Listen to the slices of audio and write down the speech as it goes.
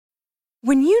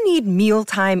When you need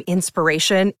mealtime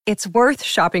inspiration, it's worth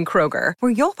shopping Kroger,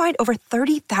 where you'll find over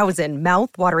 30,000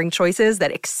 mouth-watering choices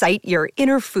that excite your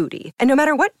inner foodie. And no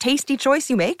matter what tasty choice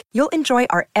you make, you'll enjoy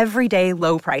our everyday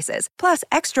low prices, plus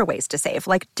extra ways to save,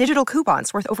 like digital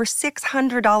coupons worth over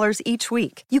 $600 each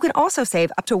week. You can also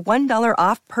save up to $1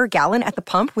 off per gallon at the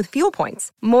pump with fuel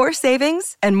points. More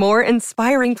savings and more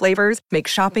inspiring flavors make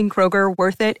shopping Kroger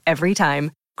worth it every time.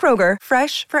 Kroger,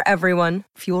 fresh for everyone.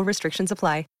 Fuel restrictions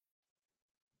apply.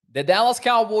 The Dallas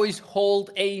Cowboys hold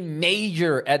a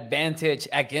major advantage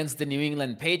against the New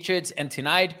England Patriots, and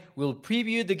tonight we'll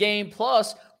preview the game,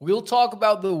 plus we'll talk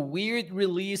about the weird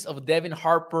release of Devin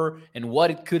Harper and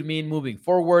what it could mean moving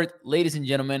forward. Ladies and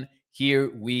gentlemen, here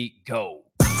we go.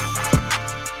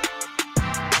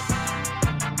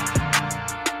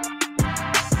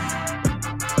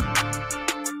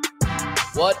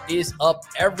 What is up,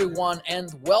 everyone,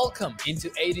 and welcome into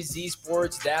A to Z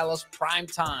Sports Dallas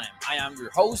Primetime. I am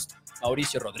your host,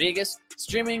 Mauricio Rodriguez,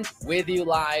 streaming with you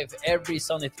live every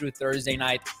Sunday through Thursday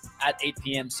night at 8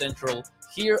 p.m. Central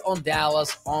here on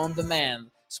Dallas On Demand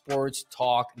Sports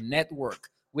Talk Network.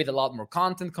 With a lot more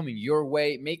content coming your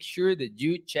way, make sure that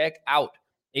you check out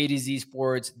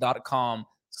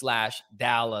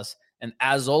atozsports.com/Dallas. And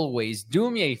as always,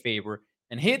 do me a favor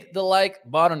and hit the like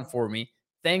button for me.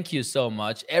 Thank you so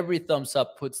much. Every thumbs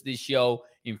up puts this show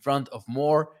in front of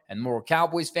more and more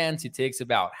Cowboys fans. It takes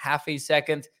about half a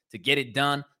second to get it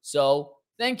done. So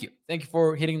thank you. Thank you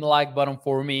for hitting the like button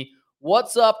for me.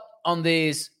 What's up on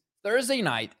this Thursday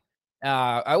night?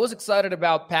 I was excited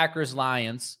about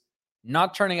Packers-Lions.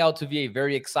 Not turning out to be a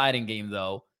very exciting game,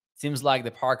 though. Seems like the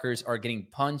Packers are getting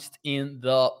punched in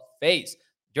the face.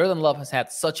 Jordan Love has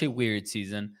had such a weird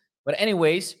season. But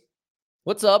anyways,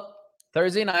 what's up?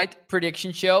 Thursday night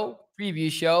prediction show, preview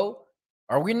show.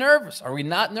 Are we nervous? Are we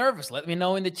not nervous? Let me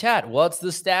know in the chat. What's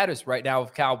the status right now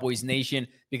of Cowboys Nation?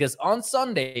 Because on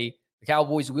Sunday, the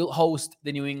Cowboys will host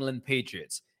the New England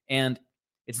Patriots. And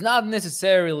it's not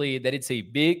necessarily that it's a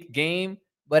big game,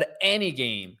 but any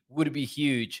game would be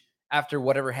huge after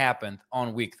whatever happened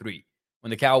on week 3, when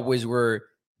the Cowboys were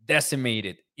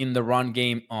decimated in the run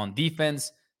game on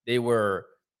defense. They were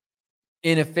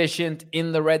inefficient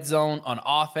in the red zone on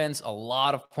offense, a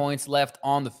lot of points left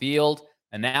on the field,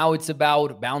 and now it's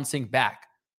about bouncing back.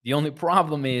 The only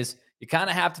problem is you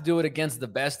kind of have to do it against the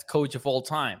best coach of all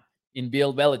time in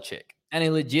Bill Belichick and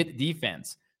a legit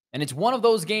defense. And it's one of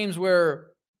those games where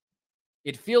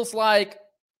it feels like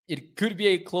it could be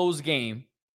a close game,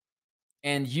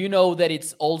 and you know that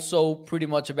it's also pretty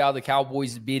much about the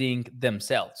Cowboys beating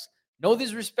themselves. No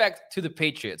disrespect to the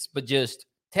Patriots, but just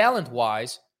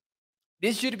talent-wise,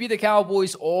 this should be the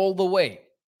Cowboys all the way.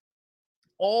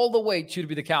 All the way it should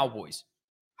be the Cowboys.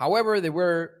 However, they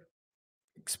were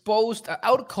exposed.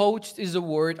 Outcoached is a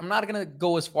word. I'm not going to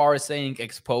go as far as saying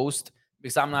exposed,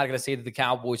 because I'm not going to say that the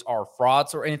Cowboys are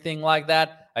frauds or anything like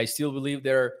that. I still believe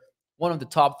they're one of the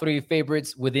top 3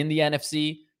 favorites within the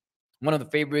NFC, one of the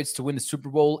favorites to win the Super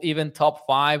Bowl, even top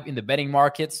 5 in the betting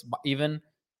markets, even.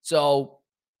 So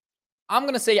I'm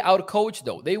going to say outcoached,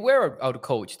 though. They were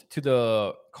outcoached to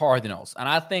the Cardinals. And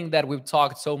I think that we've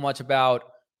talked so much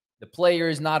about the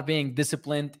players not being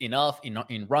disciplined enough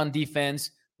in run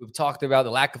defense. We've talked about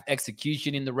the lack of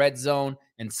execution in the red zone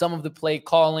and some of the play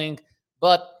calling.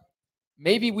 But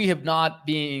maybe we have not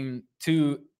been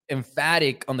too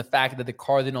emphatic on the fact that the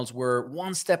Cardinals were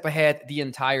one step ahead the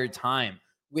entire time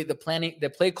with the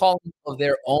play calling of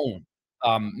their own.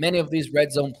 Many of these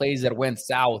red zone plays that went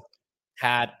south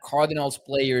had Cardinals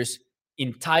players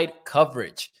in tight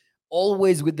coverage,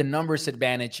 always with the numbers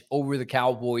advantage over the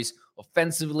Cowboys.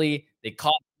 Offensively, they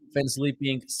caught defense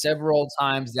sleeping several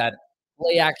times. That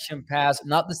play action pass,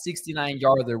 not the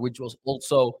 69-yarder, which was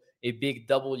also a big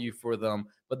W for them,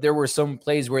 but there were some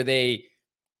plays where they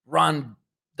run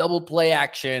double play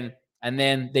action, and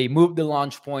then they moved the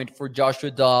launch point for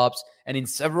Joshua Dobbs, and in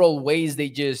several ways, they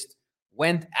just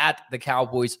went at the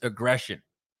Cowboys' aggression.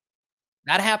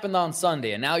 That happened on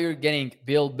Sunday, and now you're getting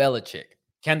Bill Belichick.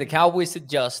 Can the Cowboys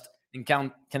adjust, and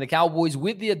can the Cowboys,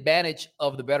 with the advantage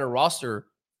of the better roster,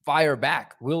 fire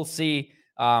back? We'll see.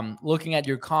 Looking at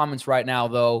your comments right now,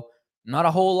 though, not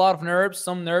a whole lot of nerves.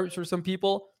 Some nerves for some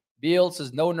people. Bill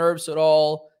says no nerves at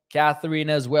all. Catherine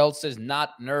as well says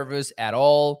not nervous at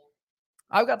all.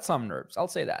 I've got some nerves. I'll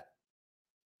say that.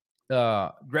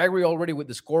 Gregory already with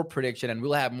the score prediction, and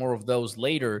we'll have more of those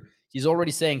later. He's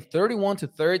already saying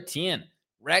 31-13.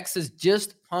 Rex has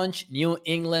just punched New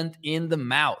England in the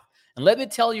mouth. And let me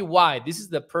tell you why. This is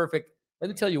the perfect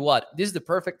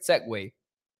segue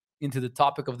into the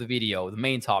topic of the video, the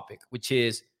main topic, which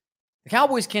is the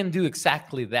Cowboys can do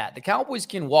exactly that. The Cowboys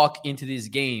can walk into this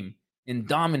game and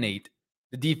dominate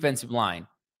the defensive line.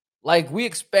 Like we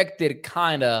expected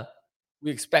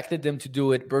them to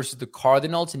do it versus the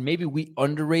Cardinals, and maybe we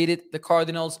underrated the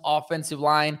Cardinals offensive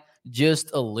line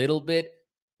just a little bit.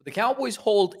 But the Cowboys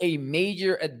hold a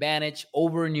major advantage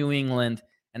over New England,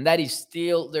 and that is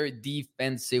still their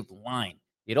defensive line.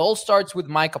 It all starts with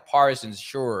Micah Parsons,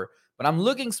 sure, but I'm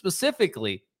looking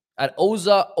specifically at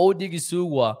Osa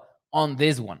Odigizua on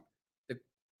this one.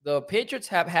 The Patriots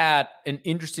have had an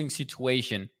interesting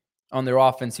situation on their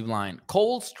offensive line.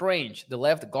 Cole Strange, the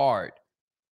left guard,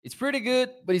 it's pretty good,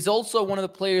 but he's also one of the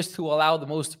players to allow the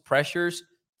most pressures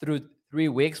through 3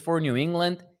 weeks for New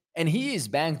England, and he is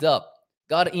banged up.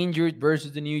 Got injured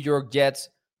versus the New York Jets,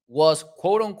 was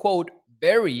quote unquote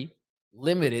very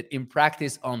limited in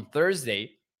practice on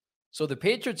Thursday. So the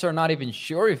Patriots are not even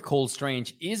sure if Cole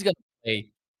Strange is going to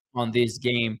play on this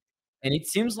game. And it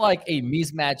seems like a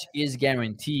mismatch is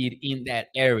guaranteed in that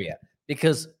area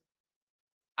because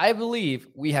I believe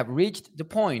we have reached the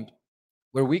point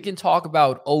where we can talk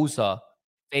about Osa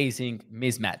facing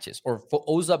mismatches or for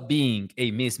Osa being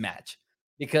a mismatch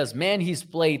because, man, he's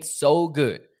played so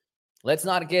good. Let's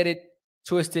not get it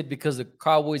twisted because the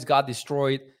Cowboys got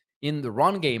destroyed in the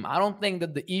run game. I don't think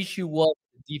that the issue was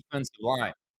the defensive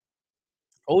line.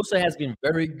 Osa has been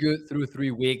very good through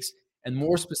 3 weeks, and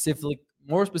more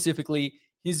specifically,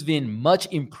 he's been much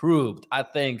improved. I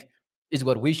think is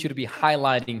what we should be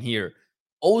highlighting here.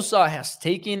 Osa has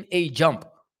taken a jump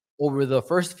over the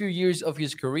first few years of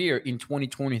his career in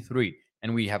 2023,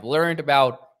 and we have learned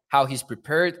about how he's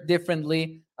prepared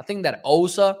differently. I think that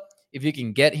Osa, if you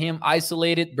can get him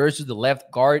isolated versus the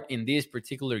left guard in this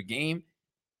particular game,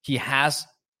 he has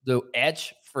the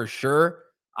edge for sure.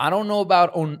 I don't know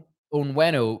about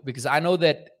Onwenu because I know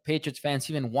that Patriots fans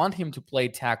even want him to play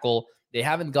tackle. They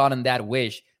haven't gotten that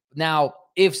wish. Now,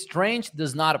 if Strange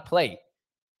does not play,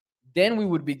 then we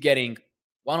would be getting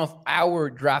one of our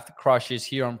draft crushes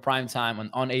here on Primetime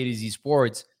on A to Z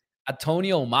Sports,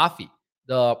 Antonio Mafi,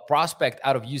 the prospect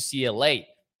out of UCLA.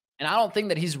 And I don't think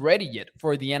that he's ready yet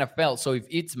for the NFL. So if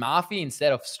it's Mafi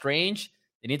instead of Strange,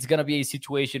 then it's going to be a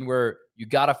situation where you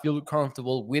got to feel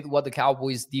comfortable with what the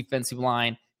Cowboys defensive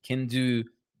line can do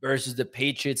versus the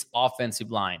Patriots offensive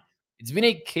line. It's been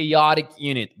a chaotic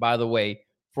unit, by the way,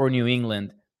 for New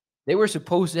England. They were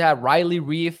supposed to have Riley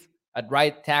Reef at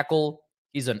right tackle.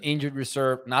 He's an injured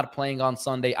reserve, not playing on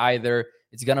Sunday either.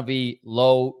 It's going to be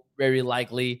Low, very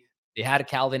likely. They had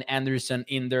Calvin Anderson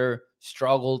in there,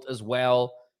 struggled as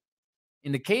well.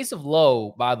 In the case of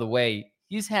Low, by the way,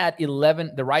 he's had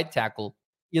 11, the right tackle,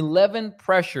 11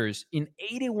 pressures in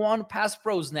 81 pass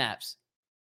pro snaps.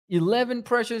 11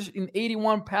 pressures in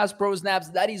 81 pass pro snaps.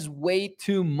 That is way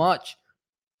too much.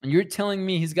 And you're telling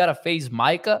me he's got to face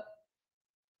Micah?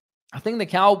 I think the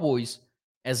Cowboys,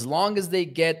 as long as they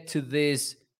get to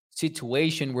this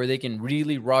situation where they can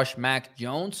really rush Mac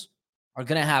Jones, are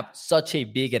going to have such a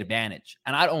big advantage.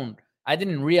 And I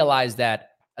didn't realize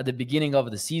that at the beginning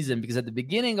of the season, because at the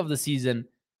beginning of the season,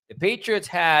 the Patriots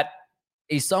had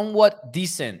a somewhat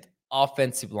decent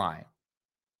offensive line.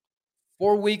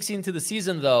 4 weeks into the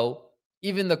season, though,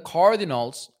 even the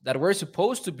Cardinals, that were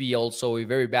supposed to be also a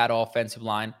very bad offensive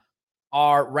line,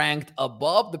 are ranked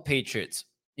above the Patriots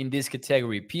in this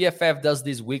category. PFF does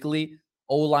this weekly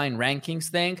O-line rankings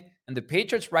thing, and the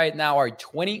Patriots right now are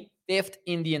 25th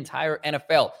in the entire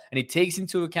NFL, and it takes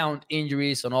into account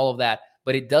injuries and all of that,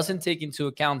 but it doesn't take into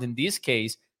account in this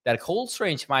case that Cole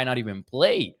Strange might not even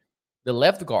play the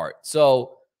left guard.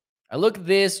 So I look at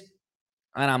this,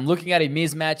 and I'm looking at a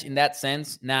mismatch in that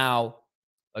sense. Now,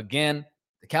 again,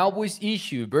 the Cowboys'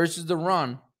 issue versus the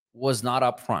run was not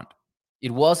up front.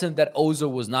 It wasn't that Oza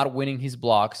was not winning his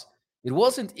blocks. It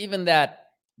wasn't even that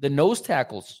the nose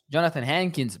tackles, Jonathan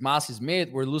Hankins, Massey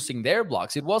Smith, were losing their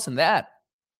blocks. It wasn't that.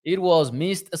 It was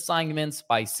missed assignments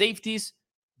by safeties,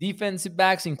 defensive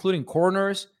backs, including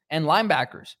corners and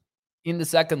linebackers in the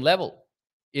second level.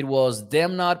 It was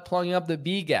them not plugging up the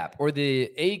B gap or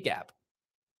the A gap.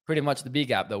 Pretty much the B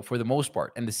gap, though, for the most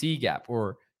part, and the C gap,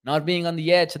 or not being on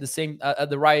the edge at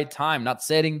the right time, not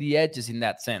setting the edges in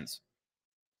that sense.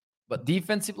 But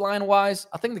defensive line wise,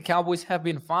 I think the Cowboys have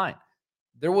been fine.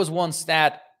 There was one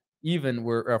stat even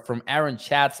where from Aaron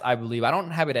Schatz, I believe. I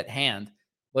don't have it at hand,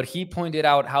 but he pointed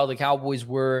out how the Cowboys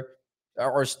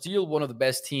are still one of the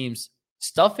best teams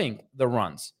stuffing the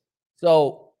runs.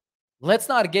 So let's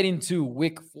not get into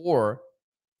week 4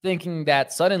 thinking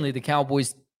that suddenly the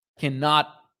Cowboys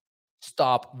cannot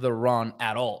stop the run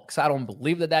at all, because I don't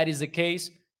believe that is the case.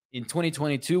 In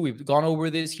 2022, we've gone over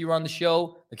this here on the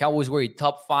show. The Cowboys were a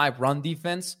top 5 run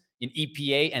defense in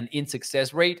EPA and in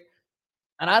success rate.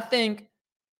 And I think,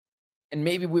 and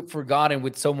maybe we've forgotten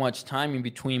with so much time in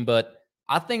between, but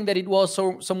I think that it was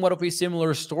somewhat of a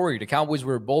similar story. The Cowboys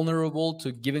were vulnerable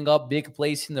to giving up big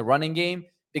plays in the running game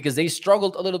because they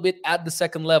struggled a little bit at the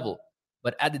second level.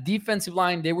 But at the defensive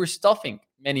line, they were stuffing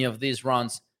many of these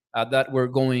runs that were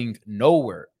going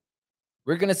nowhere.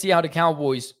 We're going to see how the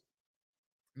Cowboys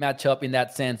match up in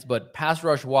that sense. But pass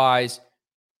rush wise,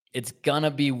 it's going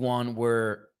to be one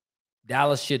where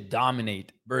Dallas should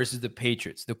dominate versus the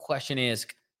Patriots. The question is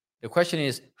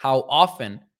how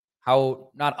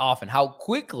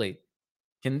quickly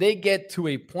can they get to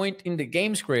a point in the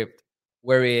game script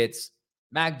where it's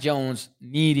Mac Jones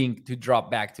needing to drop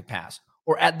back to pass,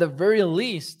 or at the very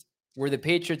least, where the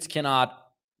Patriots cannot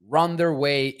run their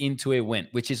way into a win,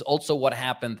 which is also what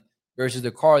happened versus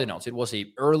the Cardinals. It was a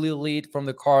early lead from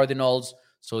the Cardinals,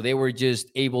 so they were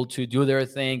just able to do their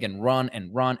thing and run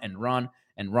and run and run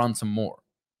and run some more.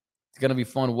 It's going to be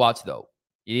fun to watch, though.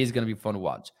 It is going to be fun to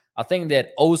watch. I think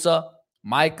that Osa,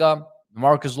 Micah,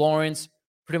 Marcus Lawrence,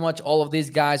 pretty much all of these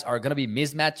guys are going to be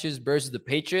mismatches versus the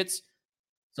Patriots.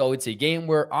 So it's a game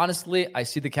where, honestly, I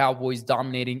see the Cowboys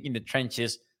dominating in the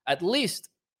trenches, at least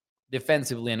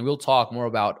defensively. And we'll talk more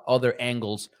about other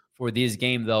angles for this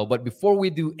game, though. But before we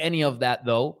do any of that,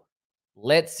 though,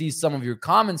 let's see some of your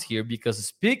comments here, because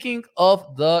speaking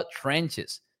of the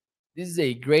trenches, this is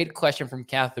a great question from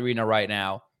Katharina right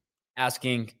now,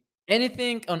 asking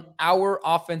anything on our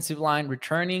offensive line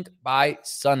returning by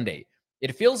Sunday.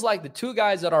 It feels like the two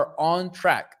guys that are on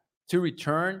track to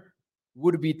return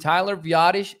would be Tyler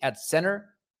Viotish at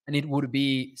center, and it would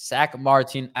be Zach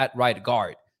Martin at right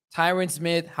guard. Tyron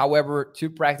Smith, however, 2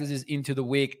 practices into the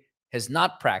week, has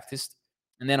not practiced.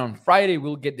 And then on Friday,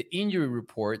 we'll get the injury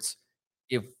reports.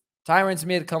 If Tyron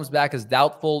Smith comes back as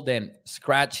doubtful, then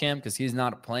scratch him because he's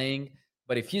not playing.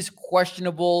 But if he's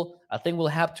questionable, I think we'll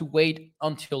have to wait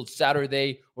until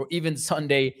Saturday or even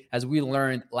Sunday, as we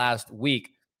learned last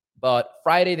week. But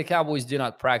Friday, the Cowboys do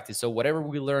not practice. So whatever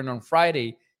we learn on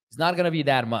Friday is not going to be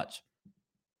that much.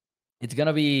 It's going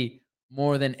to be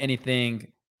more than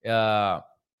anything.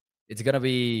 It's going to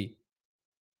be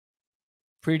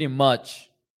pretty much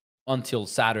until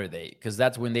Saturday, because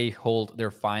that's when they hold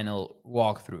their final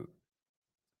walkthrough.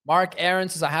 Mark Aaron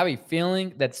says, I have a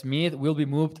feeling that Smith will be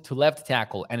moved to left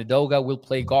tackle and Edoga will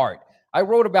play guard. I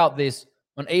wrote about this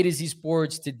on A to Z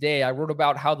Sports today. I wrote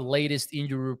about how the latest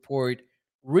injury report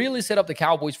really set up the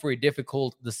Cowboys for a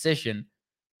difficult decision,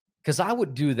 because I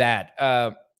would do that.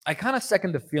 I kind of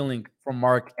second the feeling from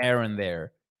Mark Aaron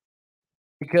there,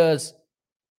 because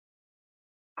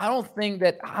I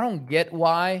don't get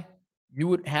why you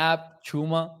would have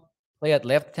Chuma play at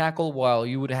left tackle while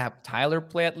you would have Tyler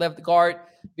play at left guard,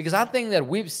 because I think that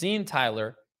we've seen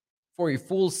Tyler for a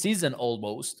full season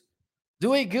almost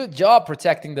do a good job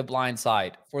protecting the blind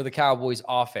side for the Cowboys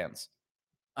offense.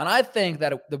 And I think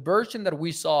that the version that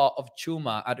we saw of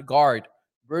Chuma at guard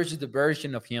versus the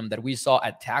version of him that we saw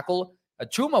at tackle,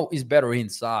 Chuma is better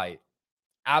inside.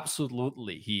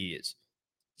 Absolutely, he is.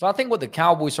 So I think what the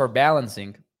Cowboys are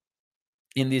balancing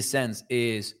in this sense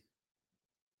is,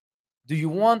 do you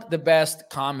want the best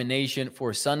combination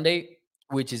for Sunday,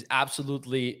 which is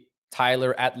absolutely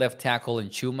Tyler at left tackle and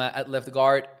Chuma at left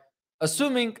guard,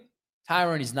 assuming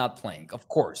Tyron is not playing, of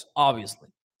course, obviously.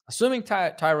 Assuming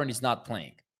Tyron is not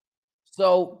playing.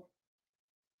 So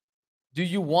do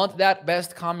you want that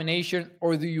best combination,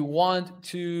 or do you want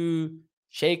to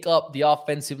shake up the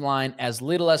offensive line as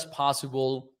little as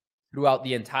possible throughout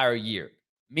the entire year?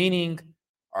 Meaning,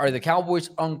 are the Cowboys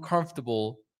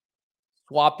uncomfortable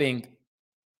swapping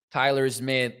Tyler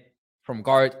Smith from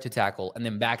guard to tackle and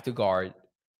then back to guard?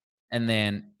 And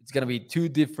then it's going to be 2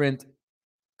 different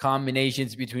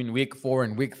combinations between week 4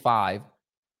 and week 5,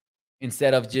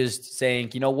 instead of just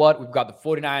saying, you know what, we've got the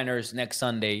 49ers next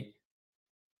Sunday.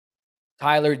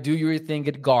 Tyler, do your thing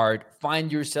at guard,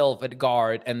 find yourself at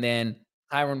guard, and then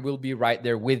Tyron will be right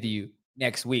there with you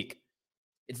next week.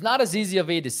 It's not as easy of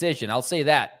a decision. I'll say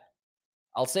that.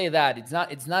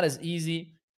 It's not as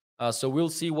easy. So we'll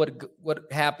see what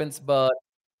happens. But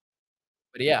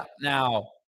yeah, now,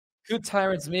 could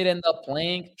Tyron Smith end up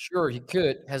playing? Sure, he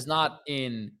could. Has not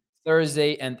in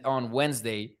Thursday and on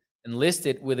Wednesday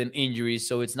enlisted with an injury.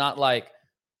 So it's not like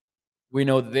we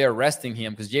know that they're resting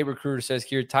him, because Jay Recruiter says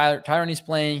here, Tyron is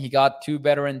playing. He got 2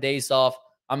 veteran days off.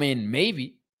 I mean,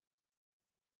 maybe,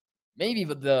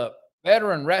 but the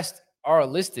veteran rest are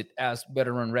listed as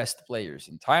veteran rest players,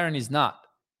 and Tyron is not.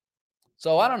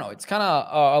 So I don't know. It's kind of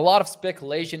a lot of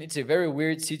speculation. It's a very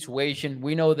weird situation.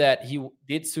 We know that he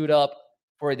did suit up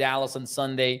for Dallas on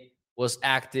Sunday, was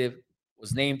active,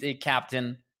 was named a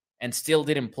captain, and still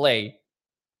didn't play.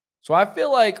 So I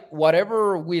feel like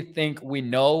whatever we think we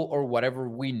know, or whatever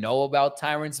we know about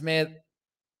Tyron Smith,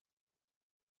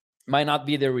 might not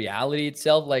be the reality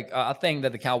itself. Like, I think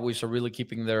that the Cowboys are really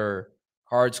keeping their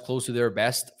cards close to their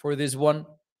best for this one.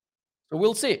 So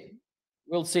we'll see.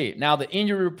 We'll see. Now, the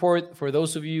injury report, for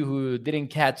those of you who didn't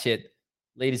catch it,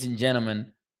 ladies and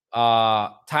gentlemen,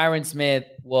 Tyron Smith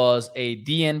was a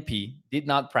DNP, did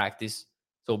not practice.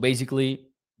 So basically,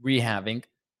 rehabbing,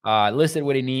 listed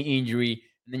with a knee injury.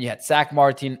 And then you had Zach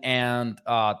Martin and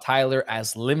Tyler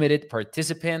as limited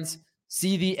participants.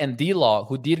 CD and D-Law,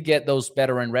 who did get those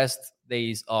veteran rest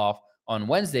days off on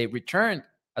Wednesday, returned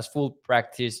as full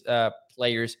practice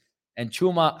players. And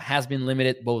Chuma has been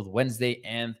limited both Wednesday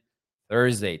and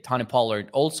Thursday. Tony Pollard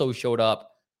also showed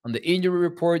up on the injury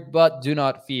report, but do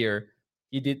not fear,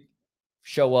 he did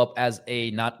show up as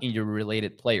a not injury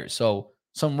related player. So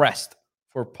some rest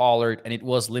for Pollard, and it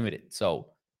was limited. So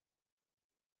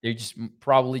they're just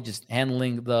probably just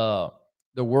handling the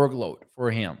workload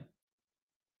for him.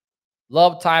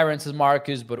 Love Tyrants as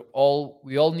Marcus, but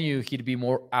we all knew he'd be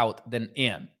more out than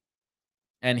in.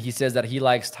 And he says that he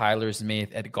likes Tyler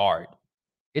Smith at guard.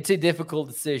 It's a difficult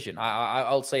decision.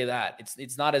 I'll say that.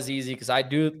 It's not as easy because I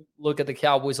do look at the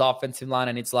Cowboys offensive line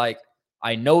and it's like,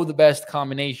 I know the best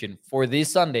combination for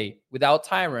this Sunday without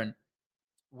Tyron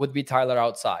would be Tyler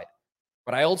outside.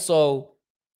 But I also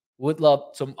would love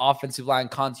some offensive line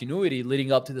continuity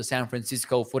leading up to the San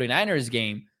Francisco 49ers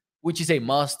game, which is a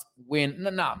must win.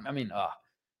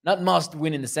 Not must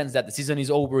win in the sense that the season is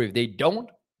over if they don't.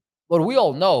 But we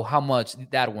all know how much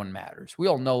that one matters. We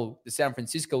all know the San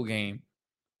Francisco game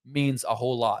means a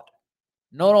whole lot.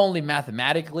 Not only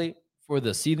mathematically for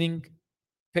the seeding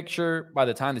picture by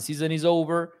the time the season is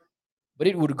over, but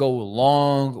it would go a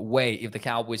long way if the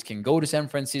Cowboys can go to San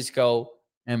Francisco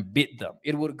and beat them.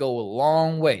 It would go a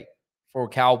long way for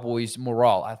Cowboys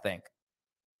morale, I think.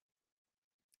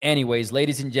 Anyways,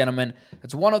 ladies and gentlemen,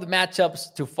 it's one of the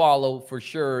matchups to follow for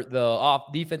sure. The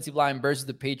defensive line versus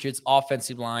the Patriots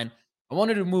offensive line. I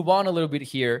wanted to move on a little bit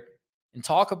here and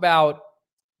talk about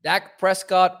Dak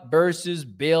Prescott versus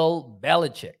Bill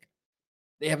Belichick.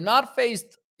 They have not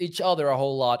faced each other a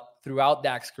whole lot throughout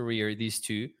Dak's career, these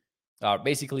two,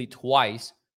 basically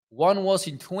twice. One was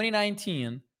in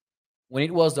 2019 when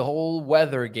it was the whole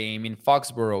weather game in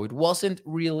Foxborough. It wasn't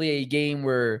really a game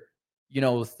where,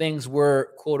 things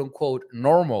were quote unquote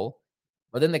normal.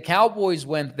 But then the Cowboys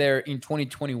went there in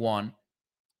 2021,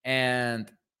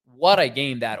 and what a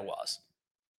game that was.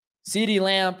 CeeDee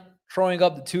Lamb throwing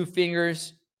up the two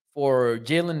fingers for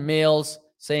Jalen Mills,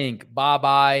 saying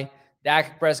bye-bye.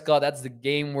 Dak Prescott, that's the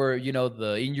game where,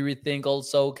 the injury thing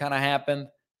also kind of happened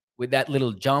with that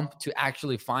little jump to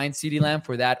actually find CeeDee Lamb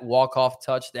for that walk-off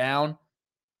touchdown.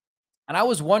 And I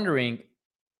was wondering,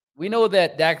 we know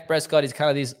that Dak Prescott is kind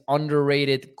of this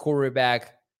underrated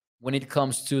quarterback when it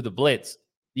comes to the blitz.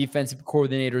 Defensive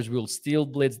coordinators will still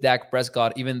blitz Dak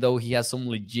Prescott, even though he has some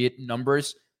legit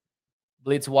numbers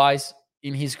blitz-wise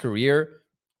in his career.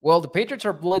 Well, the Patriots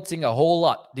are blitzing a whole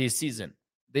lot this season.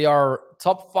 They are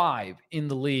top 5 in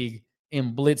the league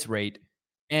in blitz rate.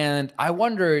 And I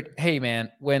wondered, hey, man,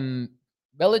 when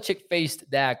Belichick faced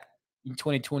Dak in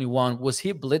 2021, was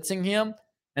he blitzing him?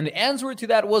 And the answer to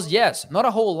that was yes, not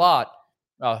a whole lot.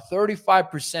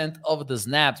 35% of the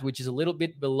snaps, which is a little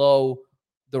bit below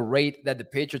the rate that the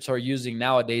Patriots are using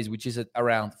nowadays, which is at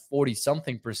around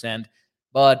 40-something percent.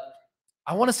 But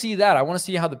I want to see that. I want to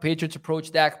see how the Patriots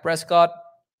approach Dak Prescott.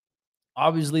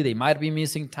 Obviously, they might be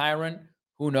missing Tyron.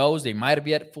 Who knows? They might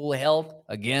be at full health.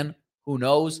 Again, who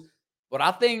knows? But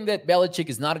I think that Belichick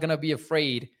is not going to be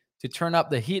afraid to turn up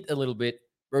the heat a little bit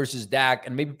versus Dak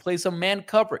and maybe play some man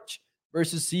coverage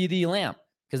versus CeeDee Lamb,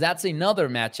 because that's another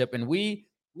matchup. And we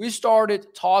started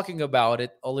talking about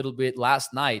it a little bit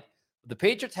last night. The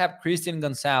Patriots have Christian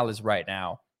Gonzalez right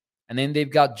now, and then they've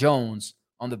got Jones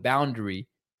on the boundary.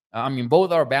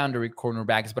 Both are boundary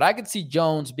cornerbacks, but I could see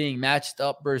Jones being matched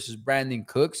up versus Brandon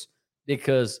Cooks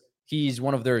because he's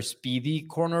one of their speedy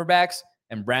cornerbacks,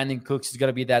 and Brandon Cooks is going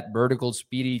to be that vertical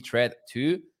speedy threat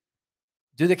too.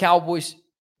 Do the Cowboys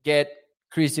get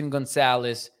Christian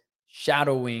Gonzalez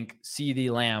shadowing CeeDee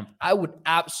Lamb? I would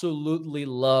absolutely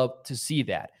love to see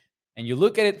that. And you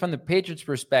look at it from the Patriots'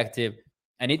 perspective,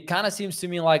 and it kind of seems to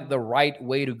me like the right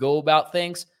way to go about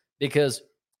things because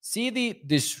CeeDee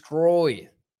destroyed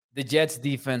the Jets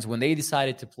defense when they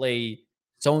decided to play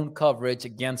zone coverage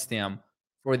against him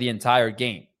for the entire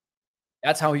game.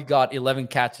 That's how he got 11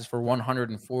 catches for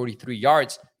 143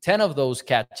 yards. 10 of those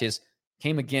catches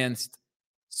came against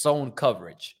zone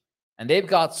coverage. And they've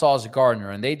got Sauce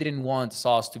Gardner, and they didn't want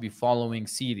Sauce to be following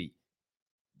CeeDee.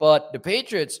 But the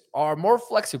Patriots are more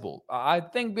flexible. I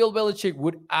think Bill Belichick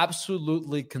would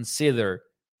absolutely consider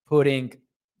putting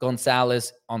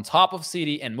Gonzalez on top of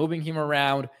CeeDee and moving him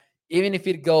around even if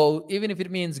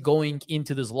it means going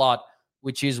into the slot,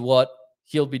 which is what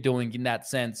he'll be doing in that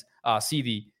sense,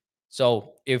 CD.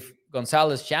 So if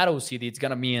Gonzalez shadows CD, it's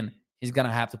gonna mean he's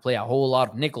gonna have to play a whole lot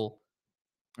of nickel,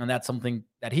 and that's something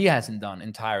that he hasn't done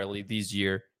entirely this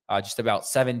year. Just about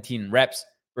 17 reps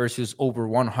versus over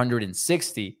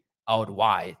 160 out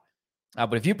wide.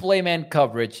 But if you play man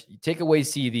coverage, you take away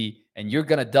CD and you're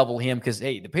going to double him because,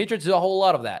 hey, the Patriots do a whole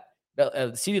lot of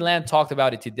that. CD Lamb talked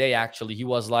about it today, actually. He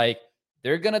was like,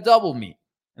 they're going to double me.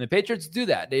 And the Patriots do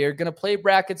that. They are going to play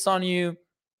brackets on you.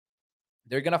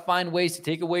 They're going to find ways to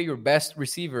take away your best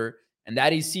receiver, and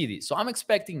that is CD. So I'm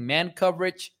expecting man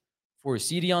coverage for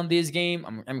CD on this game.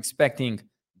 I'm expecting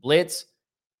blitz.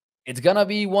 It's going to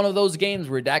be one of those games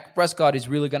where Dak Prescott is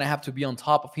really going to have to be on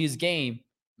top of his game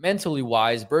mentally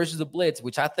wise versus the blitz,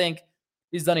 which I think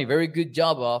he's done a very good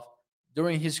job of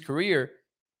during his career.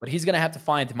 But he's going to have to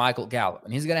find Michael Gallup,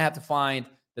 and he's going to have to find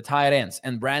the tight ends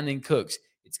and Brandon Cooks.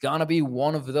 It's going to be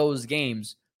one of those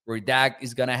games where Dak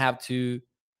is going to have to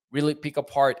really pick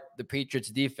apart the Patriots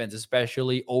defense,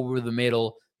 especially over the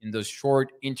middle in those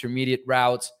short intermediate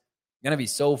routes. It's going to be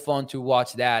so fun to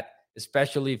watch that,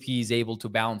 especially if he's able to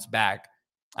bounce back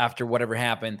after whatever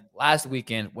happened last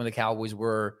weekend when the Cowboys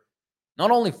were not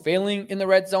only failing in the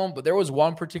red zone, but there was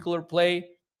one particular play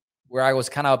where I was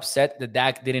kind of upset that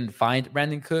Dak didn't find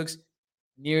Brandon Cooks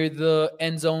near the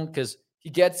end zone because he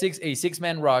gets a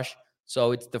six-man rush.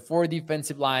 So it's the 4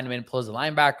 defensive linemen plus the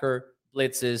linebacker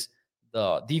blitzes,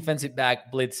 the defensive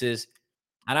back blitzes.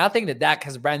 And I think that Dak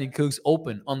has Brandon Cooks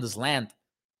open on the slant,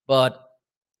 but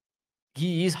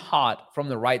he is hot from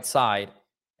the right side,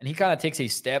 and he kind of takes a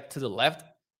step to the left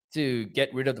to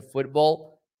get rid of the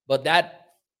football. But that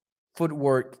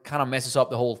footwork kind of messes up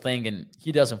the whole thing, and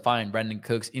he doesn't find Brandon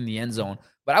Cooks in the end zone.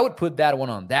 But I would put that one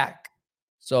on Dak.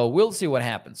 So we'll see what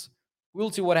happens.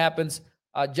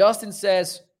 Justin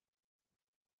says,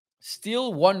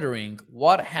 still wondering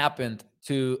what happened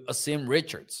to Asim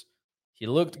Richards. He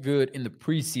looked good in the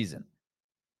preseason.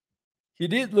 He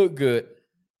did look good,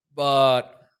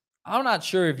 but I'm not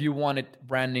sure if you wanted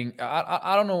Brandon.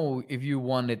 I don't know if you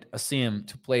wanted Asim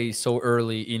to play so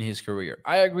early in his career.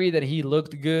 I agree that he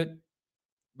looked good,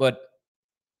 but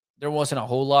there wasn't a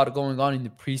whole lot going on in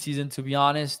the preseason, to be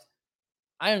honest.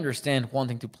 I understand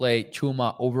wanting to play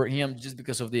Chuma over him just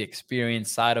because of the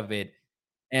experience side of it,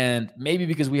 and maybe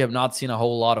because we have not seen a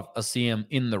whole lot of Asim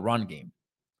in the run game.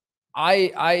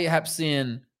 I have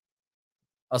seen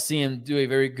Asim do a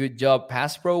very good job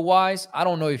pass pro wise. I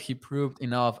don't know if he proved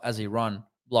enough as a run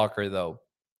blocker, though.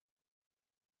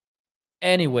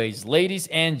 Anyways, ladies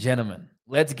and gentlemen,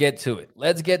 let's get to it.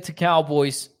 Let's get to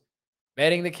Cowboys.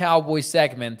 Betting the Cowboys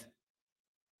segment.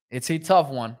 It's a tough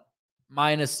one.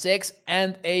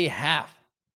 -6.5.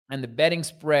 And the betting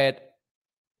spread,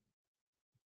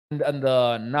 and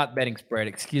the not betting spread,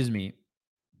 excuse me,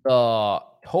 the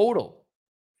total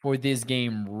for this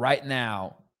game right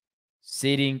now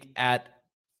sitting at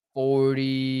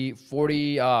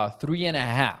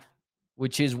 43.5,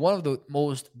 which is one of the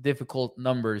most difficult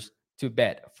numbers to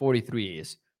bet. 43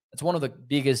 is. It's one of the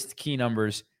biggest key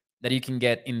numbers that you can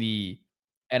get in the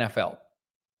NFL.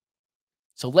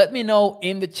 So let me know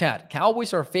in the chat.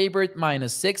 Cowboys are favorite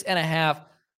 -6.5.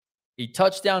 A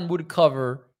touchdown would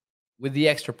cover with the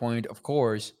extra point, of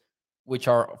course, which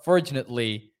are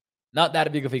fortunately not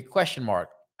that big of a question mark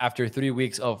after 3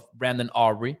 weeks of Brandon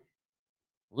Aubrey.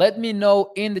 Let me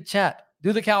know in the chat.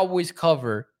 Do the Cowboys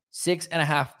cover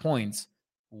 6.5 points?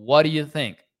 What do you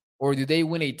think? Or do they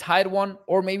win a tight one?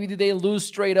 Or maybe do they lose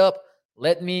straight up?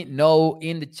 Let me know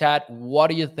in the chat. What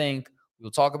do you think?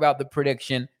 We'll talk about the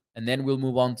prediction, and then we'll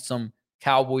move on to some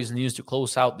Cowboys news to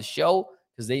close out the show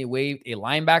because they waived a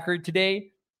linebacker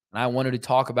today, and I wanted to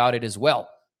talk about it as well.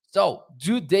 So,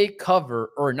 do they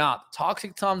cover or not?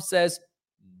 Toxic Tom says,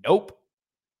 nope.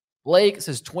 Blake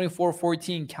says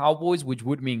 24-14 Cowboys, which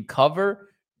would mean cover.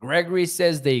 Gregory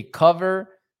says they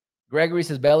cover. Gregory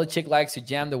says Belichick likes to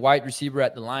jam the wide receiver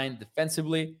at the line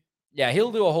defensively. Yeah,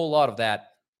 he'll do a whole lot of that.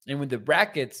 And with the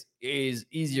brackets, it is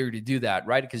easier to do that,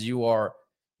 right? Because you are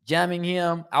jamming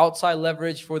him, outside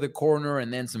leverage for the corner,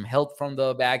 and then some help from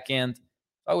the back end.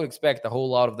 I would expect a whole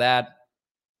lot of that.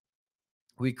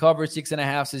 We cover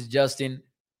 6.5, says Justin.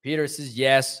 Peter says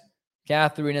yes.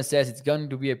 Katharina says it's going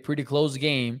to be a pretty close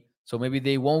game, so maybe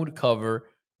they won't cover.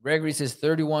 Gregory says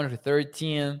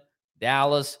 31-13,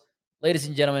 Dallas. Ladies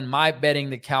and gentlemen, my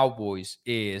betting the Cowboys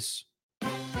is...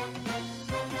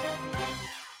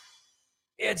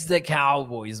 it's the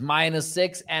Cowboys,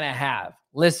 -6.5.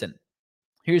 Listen,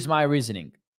 here's my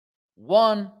reasoning.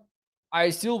 One, I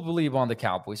still believe on the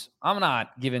Cowboys. I'm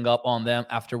not giving up on them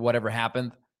after whatever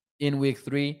happened in week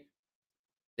 3.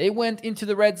 They went into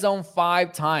the red zone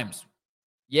 5 times.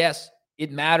 Yes,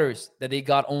 it matters that they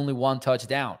got only 1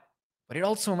 touchdown, but it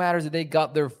also matters that they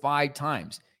got there 5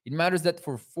 times. It matters that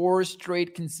for 4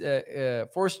 straight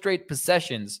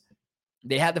possessions,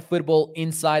 they had the football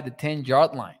inside the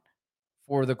 10-yard line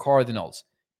for the Cardinals.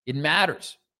 It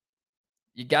matters.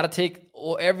 You got to take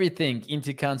everything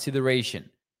into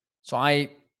consideration. So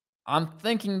I'm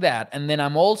thinking that, and then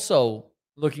I'm also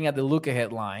looking at the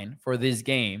look-ahead line for this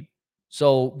game.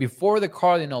 So before the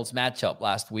Cardinals matchup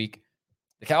last week,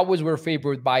 the Cowboys were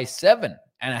favored by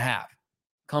 7.5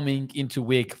 coming into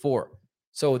week 4.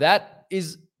 So that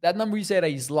number you said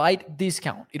a slight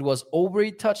discount. It was over a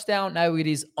touchdown. Now it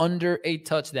is under a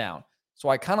touchdown. So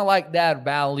I kind of like that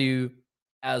value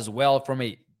as well from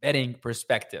a betting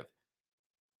perspective.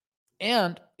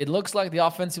 And it looks like the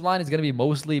offensive line is going to be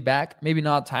mostly back. Maybe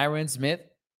not Tyron Smith.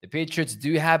 The Patriots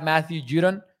do have Matthew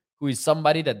Judon, who is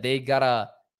somebody that they got to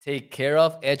take care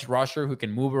of, edge rusher who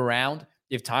can move around.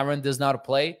 If Tyron does not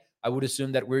play, I would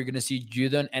assume that we're going to see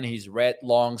Judon and his red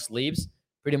long sleeves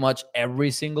pretty much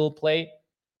every single play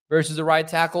versus the right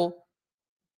tackle,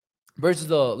 versus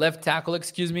the left tackle,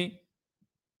 excuse me.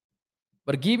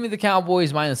 But give me the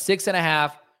Cowboys minus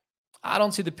 6.5. I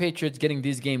don't see the Patriots getting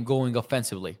this game going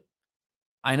offensively.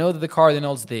 I know that the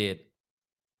Cardinals did.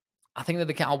 I think that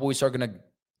the Cowboys are going to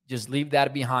just leave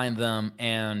that behind them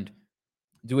and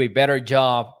do a better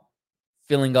job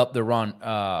filling up the run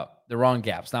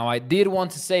gaps. Now, I did want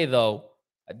to say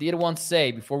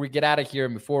before we get out of here,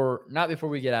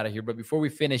 but before we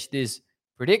finish this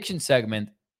prediction segment,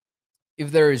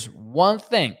 if there is one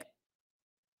thing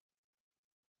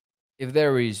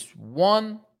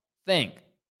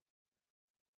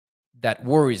that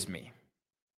worries me,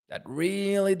 that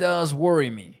really does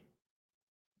worry me,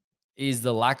 is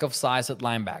the lack of size at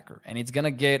linebacker. And it's going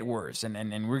to get worse. And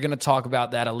we're going to talk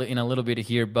about that in a little bit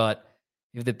here. But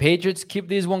if the Patriots keep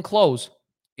this one close,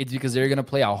 it's because they're going to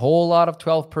play a whole lot of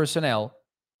 12 personnel.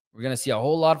 We're going to see a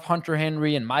whole lot of Hunter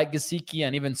Henry and Mike Gesicki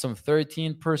and even some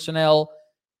 13 personnel.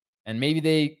 And maybe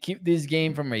they keep this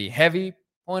game from a heavy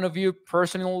point of view,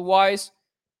 personnel-wise.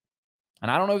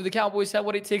 And I don't know if the Cowboys have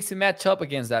what it takes to match up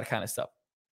against that kind of stuff.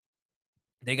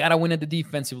 They got to win at the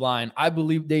defensive line. I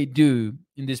believe they do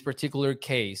in this particular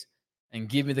case. And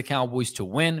give me the Cowboys to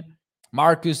win.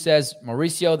 Marcus says,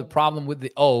 Mauricio, the problem with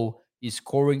the O is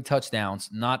scoring touchdowns,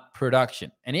 not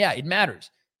production. And yeah, it matters.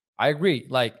 I agree.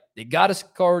 Like, they got to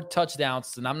score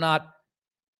touchdowns. And I'm not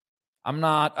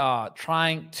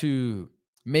trying to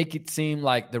make it seem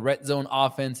like the red zone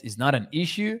offense is not an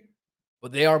issue,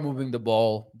 but they are moving the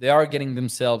ball. They are getting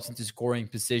themselves into scoring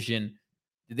position.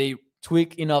 Did they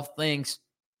tweak enough things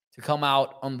to come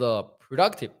out on the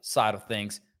productive side of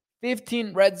things?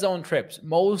 15 red zone trips,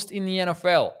 most in the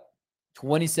NFL.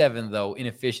 27, though, in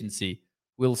efficiency.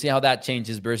 We'll see how that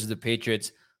changes versus the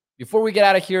Patriots. Before we get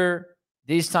out of here,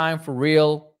 this time for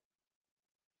real,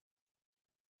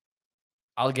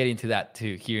 I'll get into that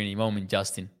too here in a moment,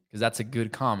 Justin, because that's a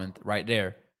good comment right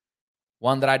there.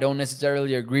 One that I don't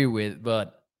necessarily agree with,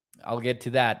 but I'll get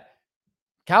to that.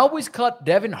 Cowboys cut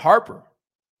Devin Harper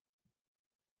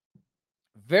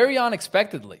very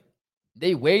unexpectedly.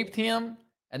 They waived him,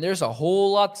 and there's a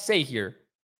whole lot to say here.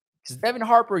 Because Devin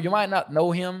Harper, you might not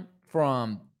know him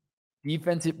from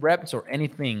defensive reps or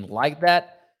anything like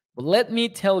that, but let me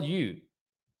tell you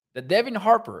that Devin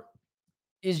Harper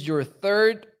is your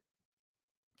third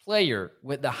player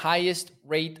with the highest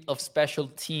rate of special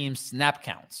teams snap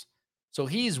counts. So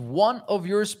he's one of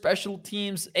your special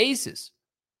teams aces.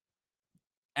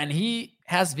 And he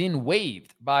has been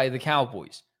waived by the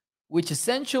Cowboys, which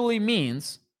essentially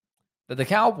means that the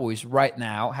Cowboys right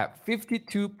now have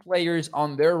 52 players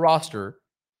on their roster.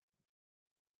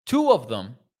 2 of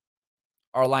them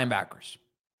are linebackers.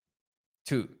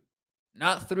 2.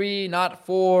 Not 3, not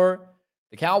 4.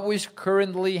 The Cowboys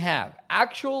currently have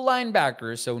actual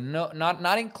linebackers, so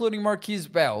not including Marquise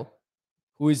Bell,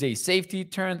 who is a safety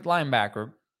turned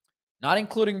linebacker. Not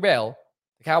including Bell,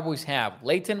 the Cowboys have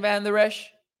Leighton Vander Esch,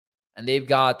 and they've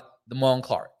got Damone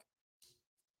Clark.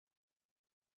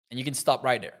 And you can stop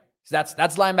right there. So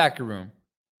that's linebacker room.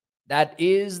 That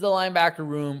is the linebacker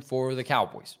room for the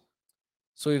Cowboys.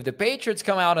 So if the Patriots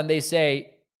come out and they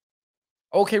say,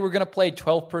 okay, we're going to play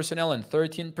 12 personnel and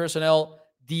 13 personnel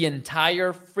the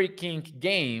entire freaking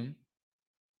game,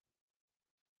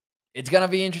 it's going to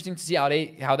be interesting to see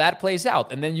how that plays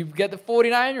out. And then you get the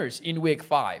 49ers in week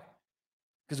 5.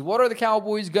 Because what are the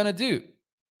Cowboys going to do?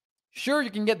 Sure, you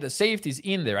can get the safeties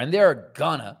in there, and they're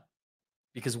gonna.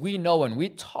 Because we know, and we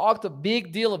talked a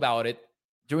big deal about it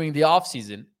during the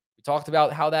offseason. We talked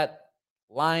about how that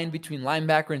line between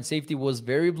linebacker and safety was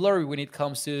very blurry when it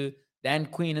comes to Dan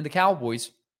Quinn and the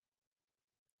Cowboys.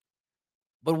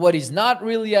 But what is not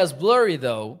really as blurry,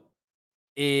 though,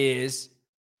 is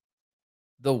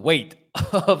the weight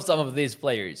of some of these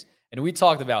players. And we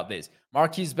talked about this.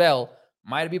 Marquise Bell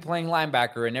might be playing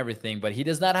linebacker and everything, but he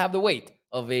does not have the weight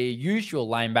of a usual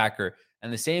linebacker.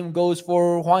 And the same goes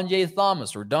for Juan J.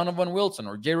 Thomas or Donovan Wilson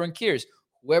or Jaron Kears,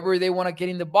 whoever they want to get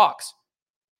in the box.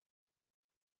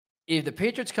 If the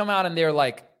Patriots come out and they're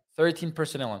like 13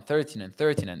 personnel and 13 and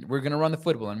 13, and we're going to run the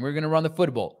football and we're going to run the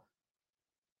football,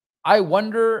 I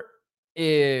wonder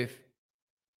if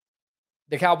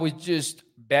the Cowboys just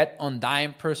bet on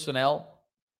dime personnel.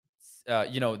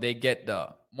 They get the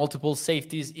multiple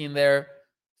safeties in there,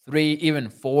 3, even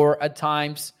 4 at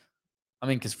times. I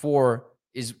mean, because 4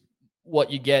 is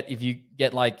what you get if you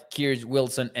get like Kears,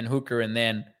 Wilson, and Hooker, and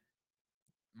then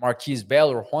Marquise Bell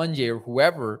or Juanje or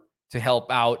whoever to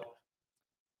help out.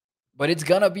 But it's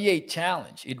going to be a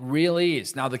challenge. It really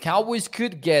is. Now, the Cowboys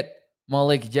could get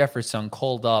Malik Jefferson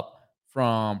called up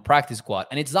from practice squad.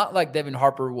 And it's not like Devin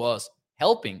Harper was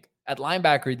helping at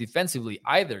linebacker defensively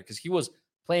either, because he was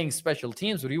playing special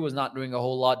teams, but he was not doing a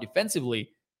whole lot defensively.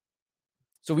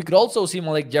 So we could also see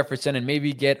Malik Jefferson and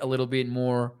maybe get a little bit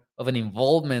more of an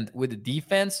involvement with the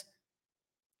defense.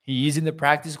 He is in the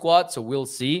practice squad, so we'll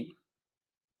see.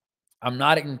 I'm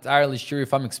not entirely sure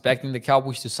if I'm expecting the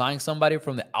Cowboys to sign somebody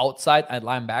from the outside at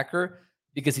linebacker,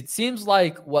 because it seems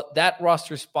like what that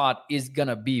roster spot is going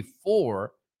to be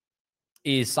for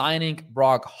is signing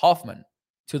Brock Hoffman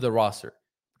to the roster,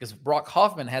 because Brock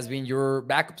Hoffman has been your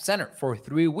backup center for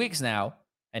 3 weeks now,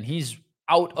 and he's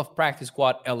out of practice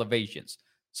squad elevations.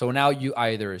 So now you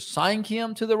either sign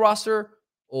him to the roster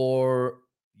or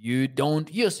you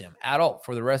don't use him at all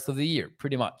for the rest of the year,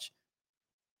 pretty much.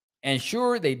 And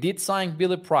sure, they did sign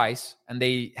Billy Price, and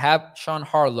they have Sean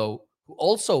Harlow, who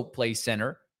also plays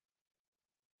center.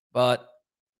 But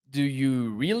do you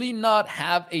really not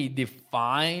have a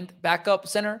defined backup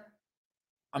center?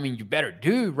 I mean, you better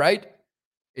do, right?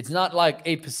 It's not like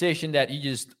a position that you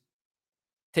just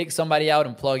take somebody out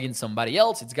and plug in somebody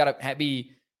else. It's got to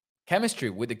be chemistry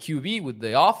with the QB, with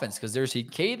the offense, because there's a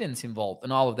cadence involved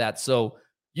and all of that. So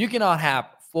you cannot have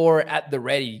 4 at the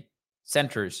ready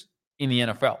centers in the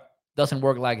NFL. Doesn't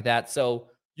work like that. So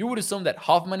you would assume that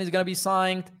Hoffman is going to be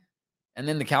signed, and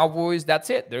then the Cowboys, that's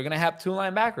it. They're going to have 2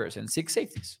 linebackers and 6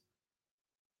 safeties.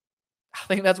 I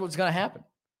think that's what's going to happen.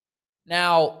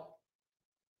 Now,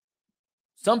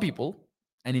 some people,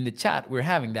 and in the chat, we're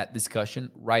having that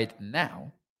discussion right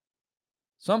now.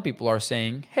 Some people are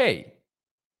saying, hey,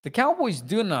 the Cowboys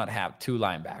do not have 2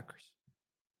 linebackers.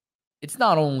 It's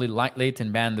not only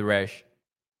Leighton Vander Esch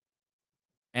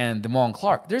and Damone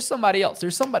Clark. There's somebody else.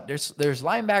 There's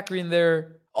linebacker in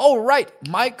there. Oh, right.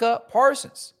 Micah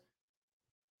Parsons.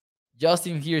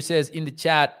 Justin here says in the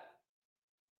chat,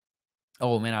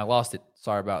 oh, man, I lost it.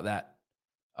 Sorry about that.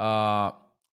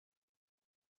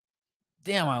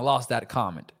 Damn, I lost that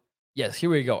comment. Yes, here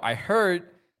we go. I heard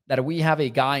that we have a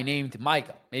guy named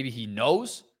Micah. Maybe he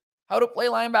knows how to play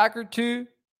linebacker too.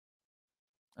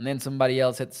 And then somebody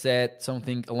else had said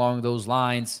something along those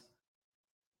lines.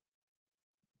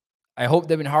 I hope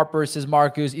Devin Harper, says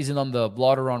Marcus, isn't on the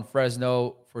blotter on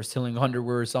Fresno for stealing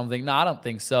underwear or something. No, I don't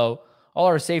think so. All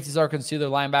our safeties are considered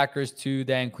linebackers too.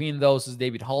 Dan Quinn, though, says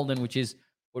David Holden, which is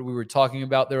what we were talking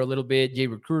about there a little bit. Jay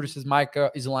Recruiter says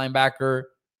Micah is a linebacker.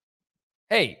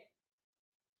 Hey,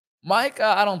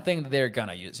 Micah, I don't think they're going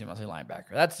to use him as a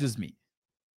linebacker. That's just me.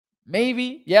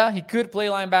 Maybe, yeah, he could play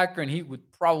linebacker, and he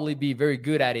would probably be very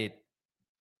good at it.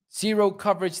 0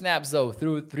 coverage snaps, though,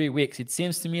 through 3 weeks. It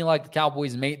seems to me like the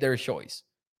Cowboys made their choice.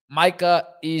 Micah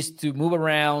is to move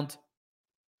around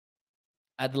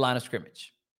at the line of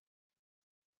scrimmage.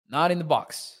 Not in the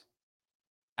box.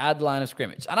 At the line of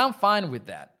scrimmage. And I'm fine with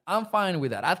that.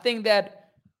 I think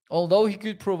that although he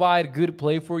could provide good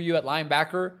play for you at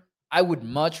linebacker, I would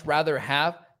much rather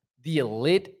have the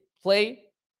elite play,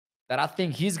 that I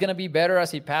think he's going to be better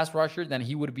as a pass rusher than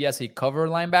he would be as a cover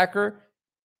linebacker.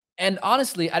 And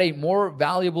honestly, at a more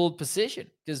valuable position,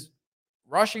 because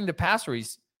rushing the passer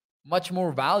is much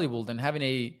more valuable than having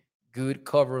a good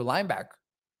cover linebacker.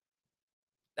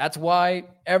 That's why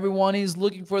everyone is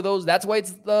looking for those. That's why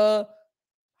it's the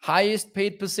highest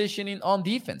paid position on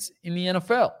defense in the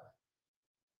NFL.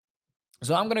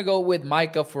 So I'm going to go with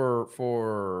Micah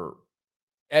for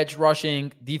edge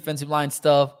rushing, defensive line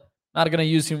stuff. Not going to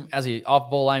use him as a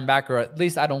off-ball linebacker. At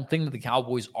least I don't think that the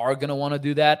Cowboys are going to want to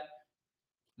do that.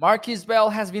 Marquise Bell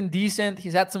has been decent.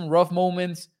 He's had some rough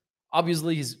moments.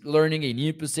 Obviously, he's learning a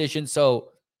new position,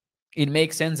 so it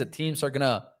makes sense that teams are going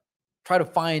to try to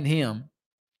find him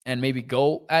and maybe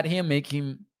go at him, make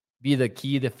him be the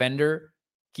key defender,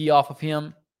 key off of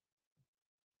him,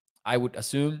 I would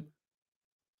assume.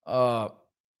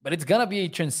 But it's going to be a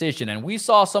transition. And we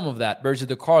saw some of that versus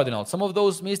the Cardinals. Some of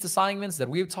those missed assignments that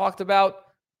we've talked about,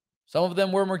 some of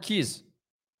them were marquees.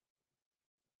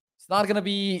 It's not going to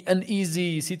be an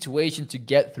easy situation to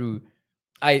get through.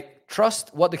 I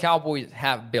trust what the Cowboys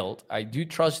have built. I do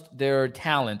trust their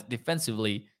talent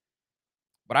defensively.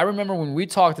 But I remember when we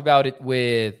talked about it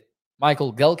with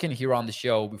Michael Gelkin here on the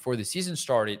show before the season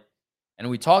started, and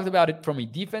we talked about it from a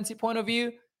defensive point of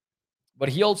view, but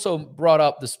he also brought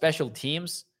up the special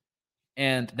teams.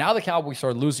 And now the Cowboys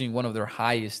are losing one of their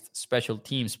highest special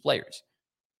teams players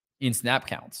in snap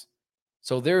counts.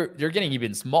 So they're getting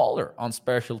even smaller on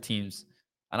special teams.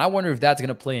 And I wonder if that's going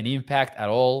to play an impact at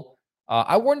all.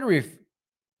 I wonder if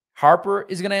Harper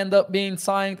is going to end up being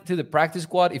signed to the practice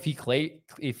squad if he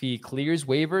clears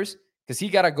waivers, because he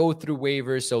got to go through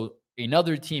waivers. So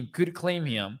another team could claim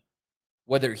him,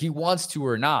 whether he wants to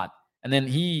or not. And then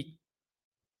he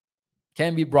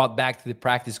can be brought back to the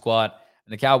practice squad.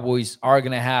 And the Cowboys are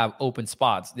going to have open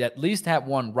spots. They at least have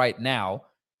one right now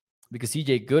because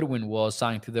CJ Goodwin was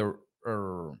signed to the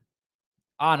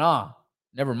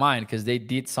never mind, because they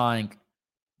did sign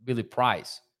Billy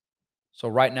Price. So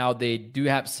right now they do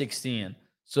have 16.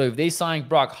 So if they sign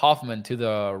Brock Hoffman to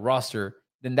the roster,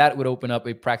 then that would open up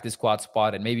a practice squad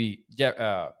spot, and maybe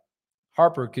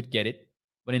Harper could get it.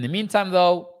 But in the meantime,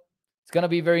 though, it's going to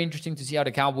be very interesting to see how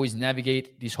the Cowboys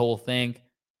navigate this whole thing.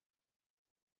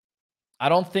 I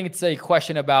don't think it's a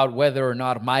question about whether or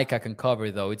not Micah can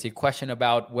cover, though. It's a question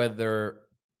about whether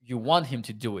you want him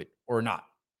to do it or not,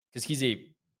 because he's a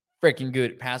freaking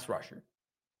good pass rusher.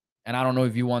 And I don't know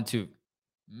if you want to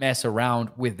mess around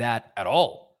with that at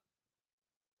all.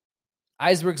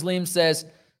 Iceberg Slim says,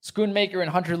 Schoonmaker and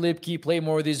Hunter Lipke play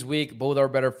more this week. Both are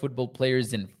better football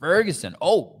players than Ferguson.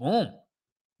 Oh, boom.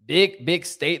 Big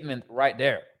statement right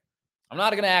there. I'm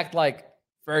not going to act like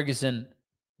Ferguson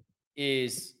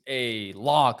is a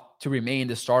lock to remain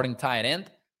the starting tight end.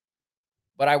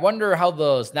 But I wonder how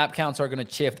the snap counts are going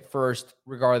to shift first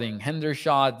regarding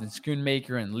Hendershot and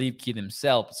Schoonmaker and Lipke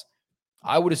themselves.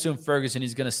 I would assume Ferguson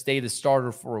is going to stay the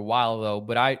starter for a while, though.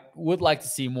 But I would like to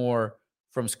see more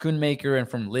from Schoonmaker and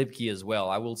from Lipke as well.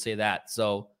 I will say that.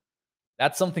 So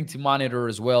that's something to monitor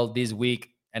as well this week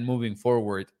and moving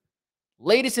forward.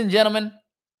 Ladies and gentlemen,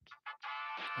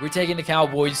 we're taking the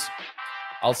Cowboys.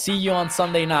 I'll see you on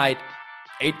Sunday night,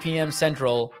 8 p.m.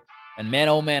 Central. And man,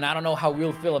 oh man, I don't know how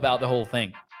we'll feel about the whole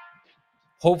thing.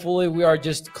 Hopefully, we are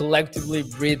just collectively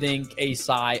breathing a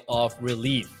sigh of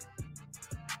relief.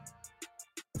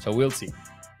 So we'll see.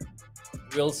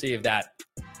 We'll see if that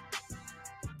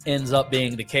ends up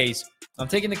being the case. I'm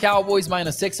taking the Cowboys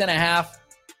 -6.5.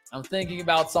 I'm thinking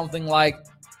about something like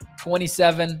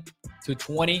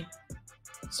 27-20.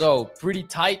 So pretty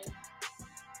tight.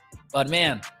 But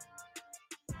man,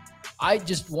 I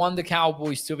just want the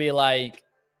Cowboys to be like,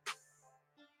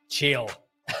 chill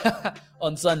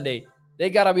on Sunday. They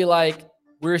got to be like,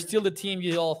 we're still the team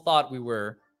you all thought we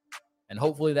were. And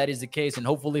hopefully that is the case. And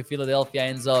hopefully Philadelphia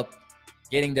ends up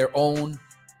getting their own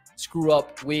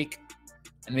screw-up week.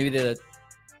 And maybe the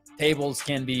tables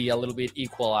can be a little bit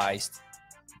equalized.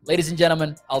 Ladies and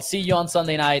gentlemen, I'll see you on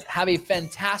Sunday night. Have a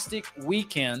fantastic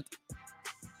weekend.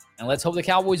 And let's hope the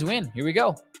Cowboys win. Here we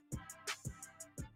go.